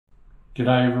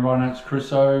G'day everyone, it's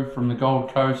Chris O from the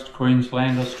Gold Coast,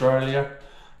 Queensland, Australia.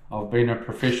 I've been a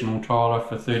professional tiler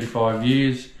for 35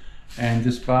 years and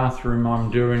this bathroom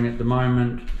I'm doing at the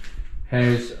moment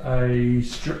has a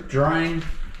strip drain,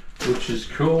 which is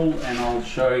cool, and I'll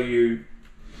show you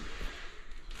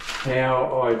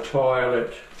how I tile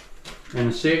it in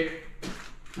a sec.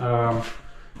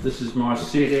 This is my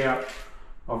set out.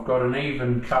 I've got an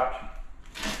even cut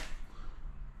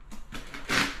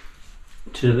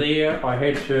to there. I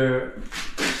had to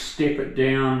step it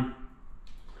down.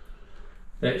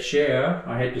 That shower,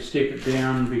 I had to step it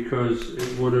down because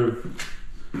it would have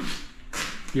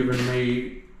given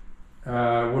me,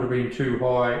 would have been too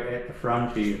high at the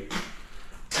front here,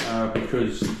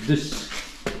 because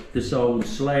this old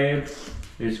slab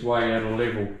is way out of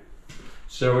level.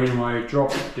 So anyway,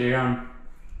 drop it down.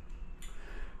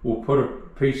 We'll put a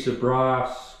piece of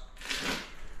brass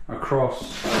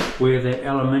across where the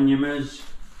aluminium is.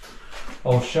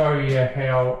 I'll show you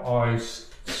how I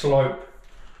slope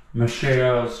my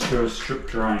showers to a strip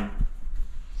drain.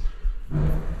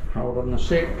 Hold on a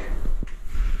sec.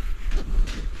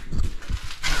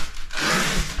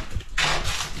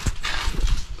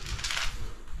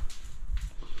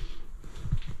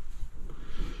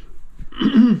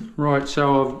 Right,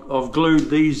 so I've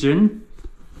glued these in.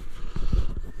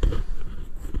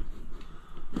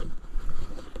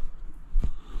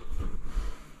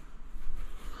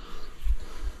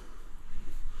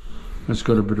 It's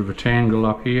got a bit of a tangle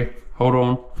up here. Hold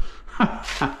on.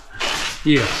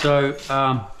 Yeah, so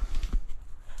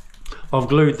I've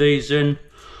glued these in.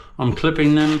 I'm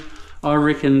clipping them. I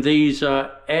reckon these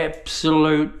are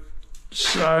absolute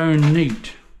so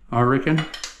neat, I reckon.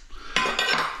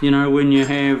 You know, when you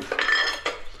have,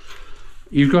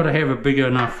 you've got to have a big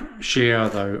enough shower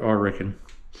though, I reckon.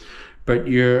 But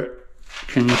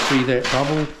can you see that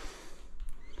bubble?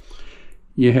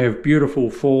 You have beautiful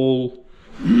fall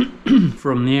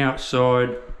from the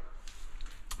outside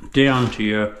down to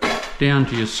your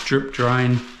strip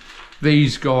drain.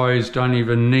 These guys don't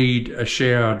even need a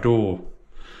shower door.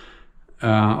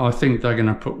 I think they're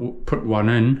going to put one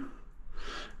in,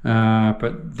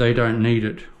 but they don't need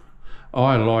it.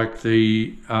 I like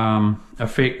the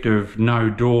effect of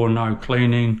no door, no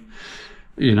cleaning.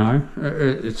 You know,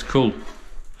 it's cool.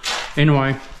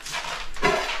 Anyway,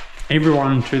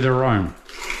 everyone to their own.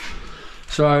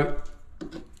 So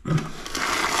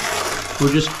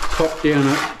we'll just pop down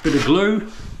a bit of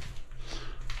glue,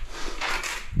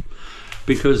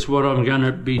 because what I'm going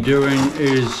to be doing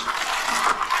is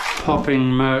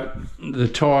popping the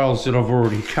tiles that I've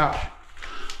already cut.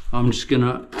 I'm just going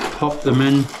to pop them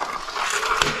in,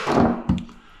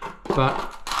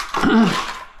 but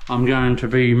I'm going to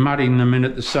be mudding them in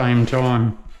at the same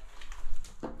time,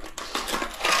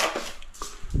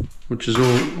 which is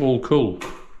all cool.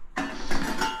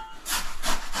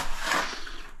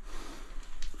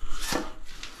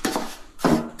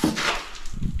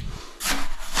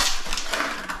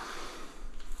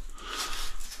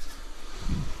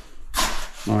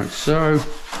 Like so.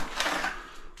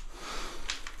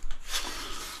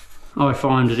 I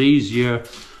find it easier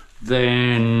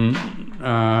than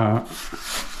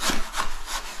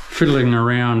fiddling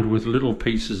around with little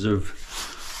pieces of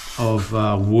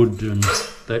wood and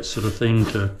that sort of thing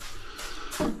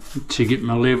to get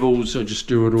my levels. I just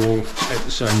do it all at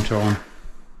the same time.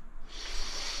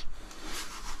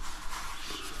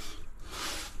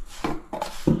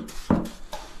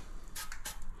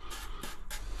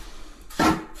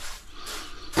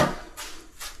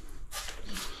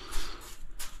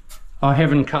 I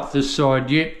haven't cut this side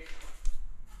yet,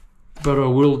 but I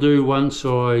will do once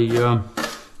I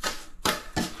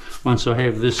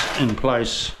have this in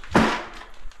place.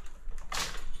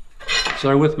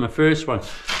 So with my first one,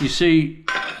 you see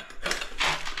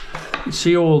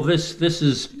all this. This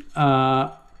is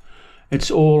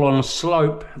it's all on a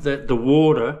slope that the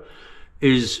water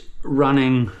is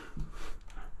running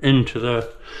into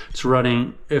the. It's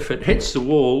running. If it hits the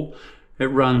wall, it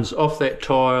runs off that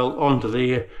tile onto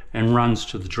there and runs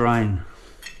to the drain.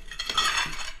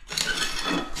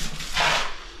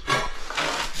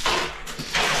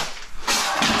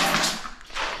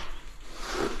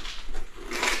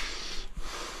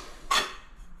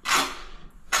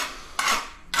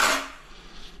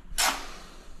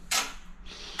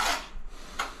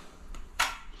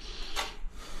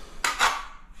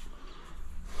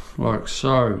 Like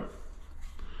so.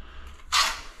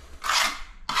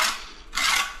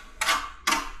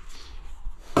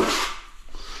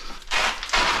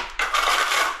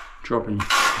 Dropping a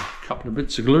couple of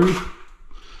bits of glue,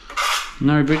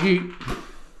 no biggie.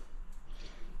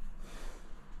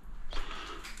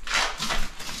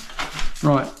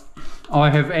 Right, I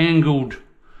have angled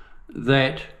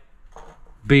that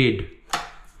bed.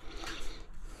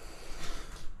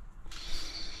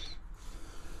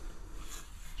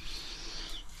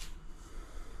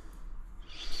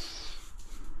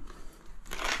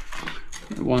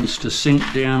 It wants to sink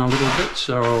down a little bit,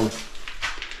 so I'll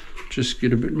just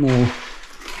get a bit more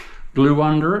glue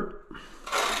under it.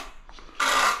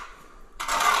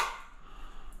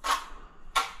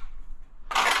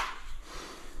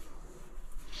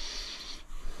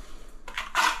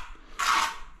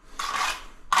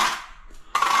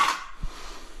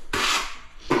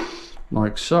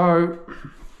 Like so.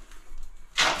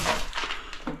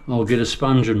 I'll get a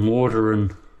sponge and water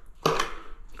and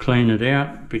clean it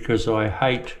out because I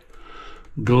hate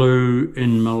glue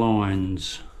in my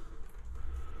lines.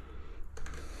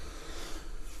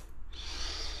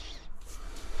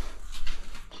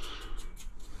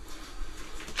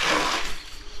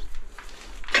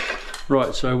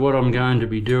 Right, so what I'm going to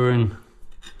be doing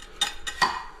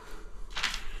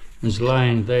is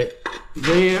laying that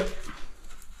there.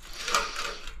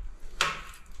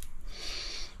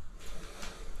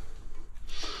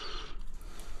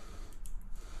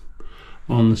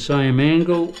 On the same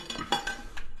angle,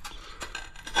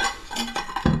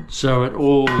 so it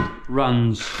all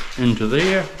runs into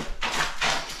there.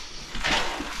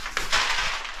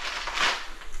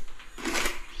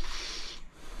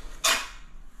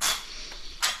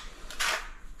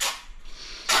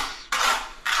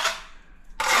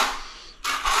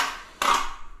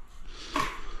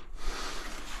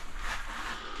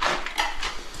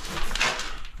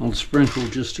 I'll sprinkle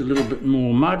just a little bit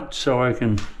more mud so I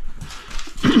can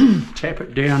tap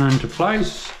it down into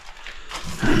place.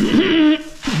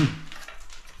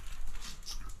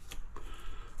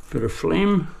 Bit of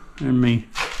phlegm in me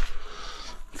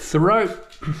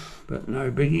throat, but no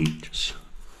biggie, just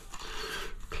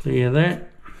clear that.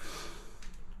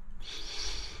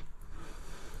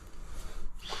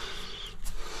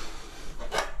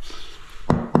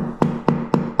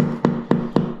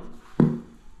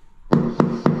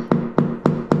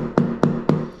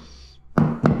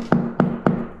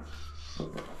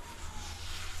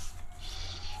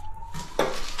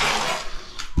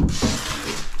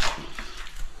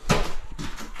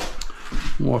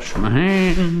 Wash my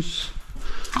hands.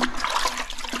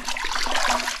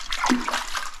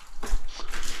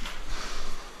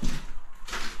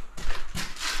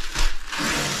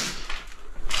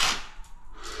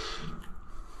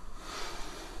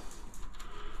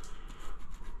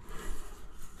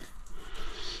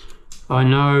 I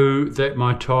know that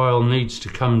my tile needs to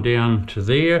come down to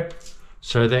there,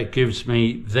 so that gives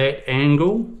me that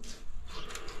angle.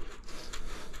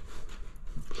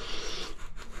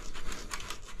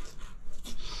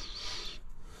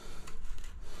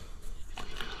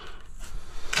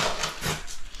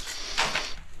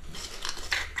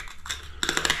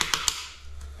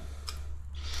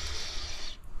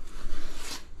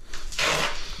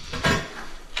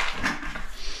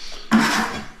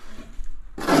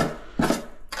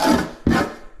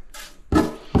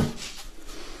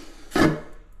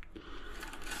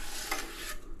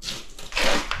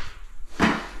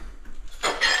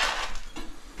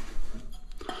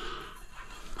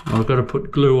 I've got to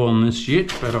put glue on this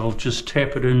yet, but I'll just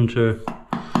tap it into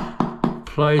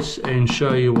place and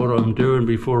show you what I'm doing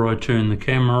before I turn the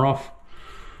camera off,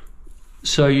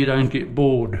 so you don't get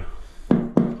bored.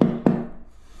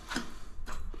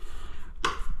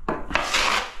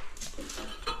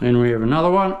 Then we have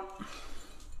another one.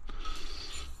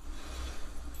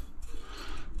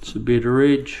 It's a better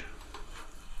edge.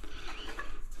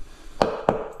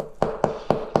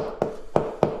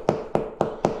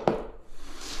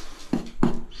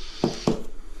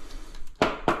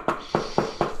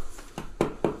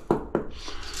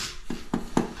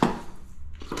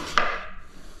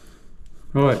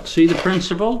 Right, see the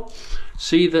principle?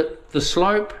 See the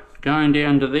slope going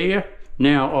down to there?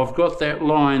 Now I've got that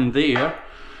line there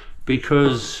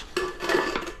because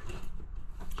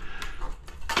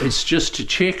it's just to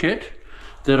check it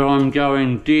that I'm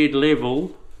going dead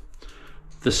level,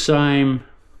 the same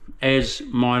as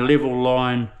my level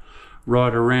line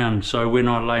right around. So when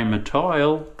I lay my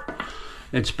tile,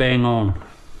 it's bang on.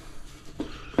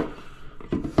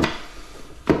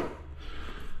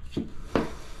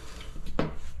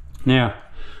 Now,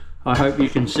 I hope you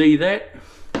can see that.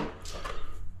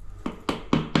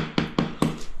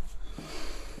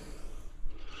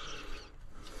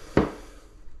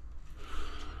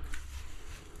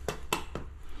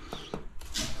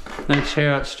 That's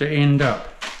how it's to end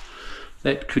up.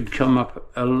 That could come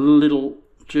up a little,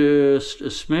 just a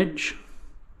smidge.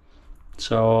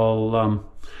 So I'll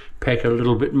pack a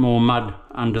little bit more mud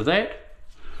under that.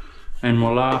 and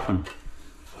we're laughing.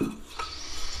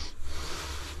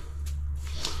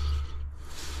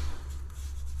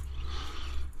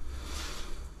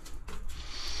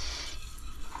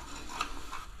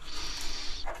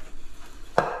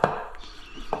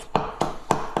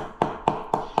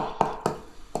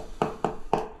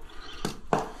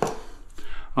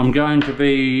 I'm going to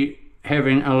be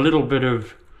having a little bit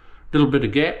of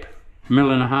gap, 1.5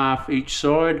 mil each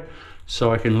side,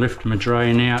 so I can lift my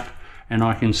drain out and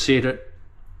I can set it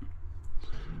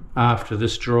after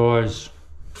this dries.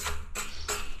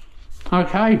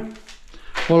 Okay,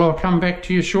 well, I'll come back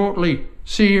to you shortly.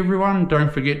 See you, everyone.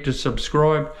 Don't forget to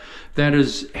subscribe. That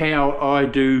is how I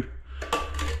do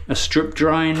a strip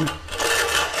drain.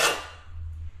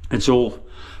 It's all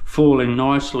falling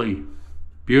nicely,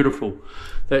 beautiful.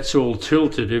 That's all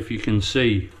tilted, if you can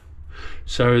see,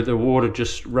 so the water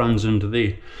just runs into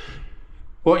there.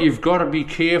 What you've got to be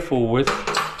careful with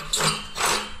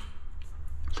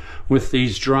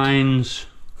these drains,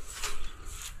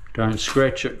 don't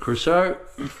scratch it, Crusoe,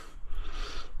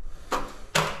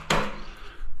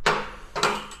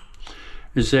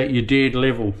 is that you're dead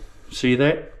level. See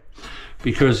that?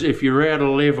 Because if you're out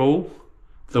of level,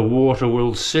 the water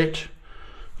will sit.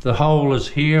 The hole is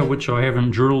here, which I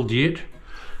haven't drilled yet.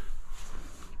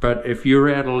 But if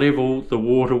you're out of level, the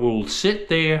water will sit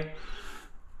there,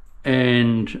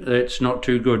 and that's not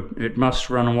too good. It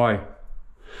must run away.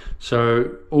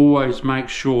 So always make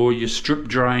sure your strip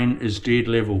drain is dead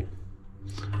level.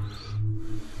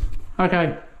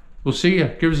 Okay, we'll see you.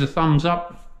 Give us a thumbs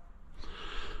up.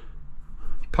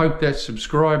 Poke that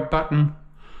subscribe button.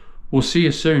 We'll see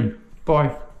you soon.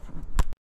 Bye.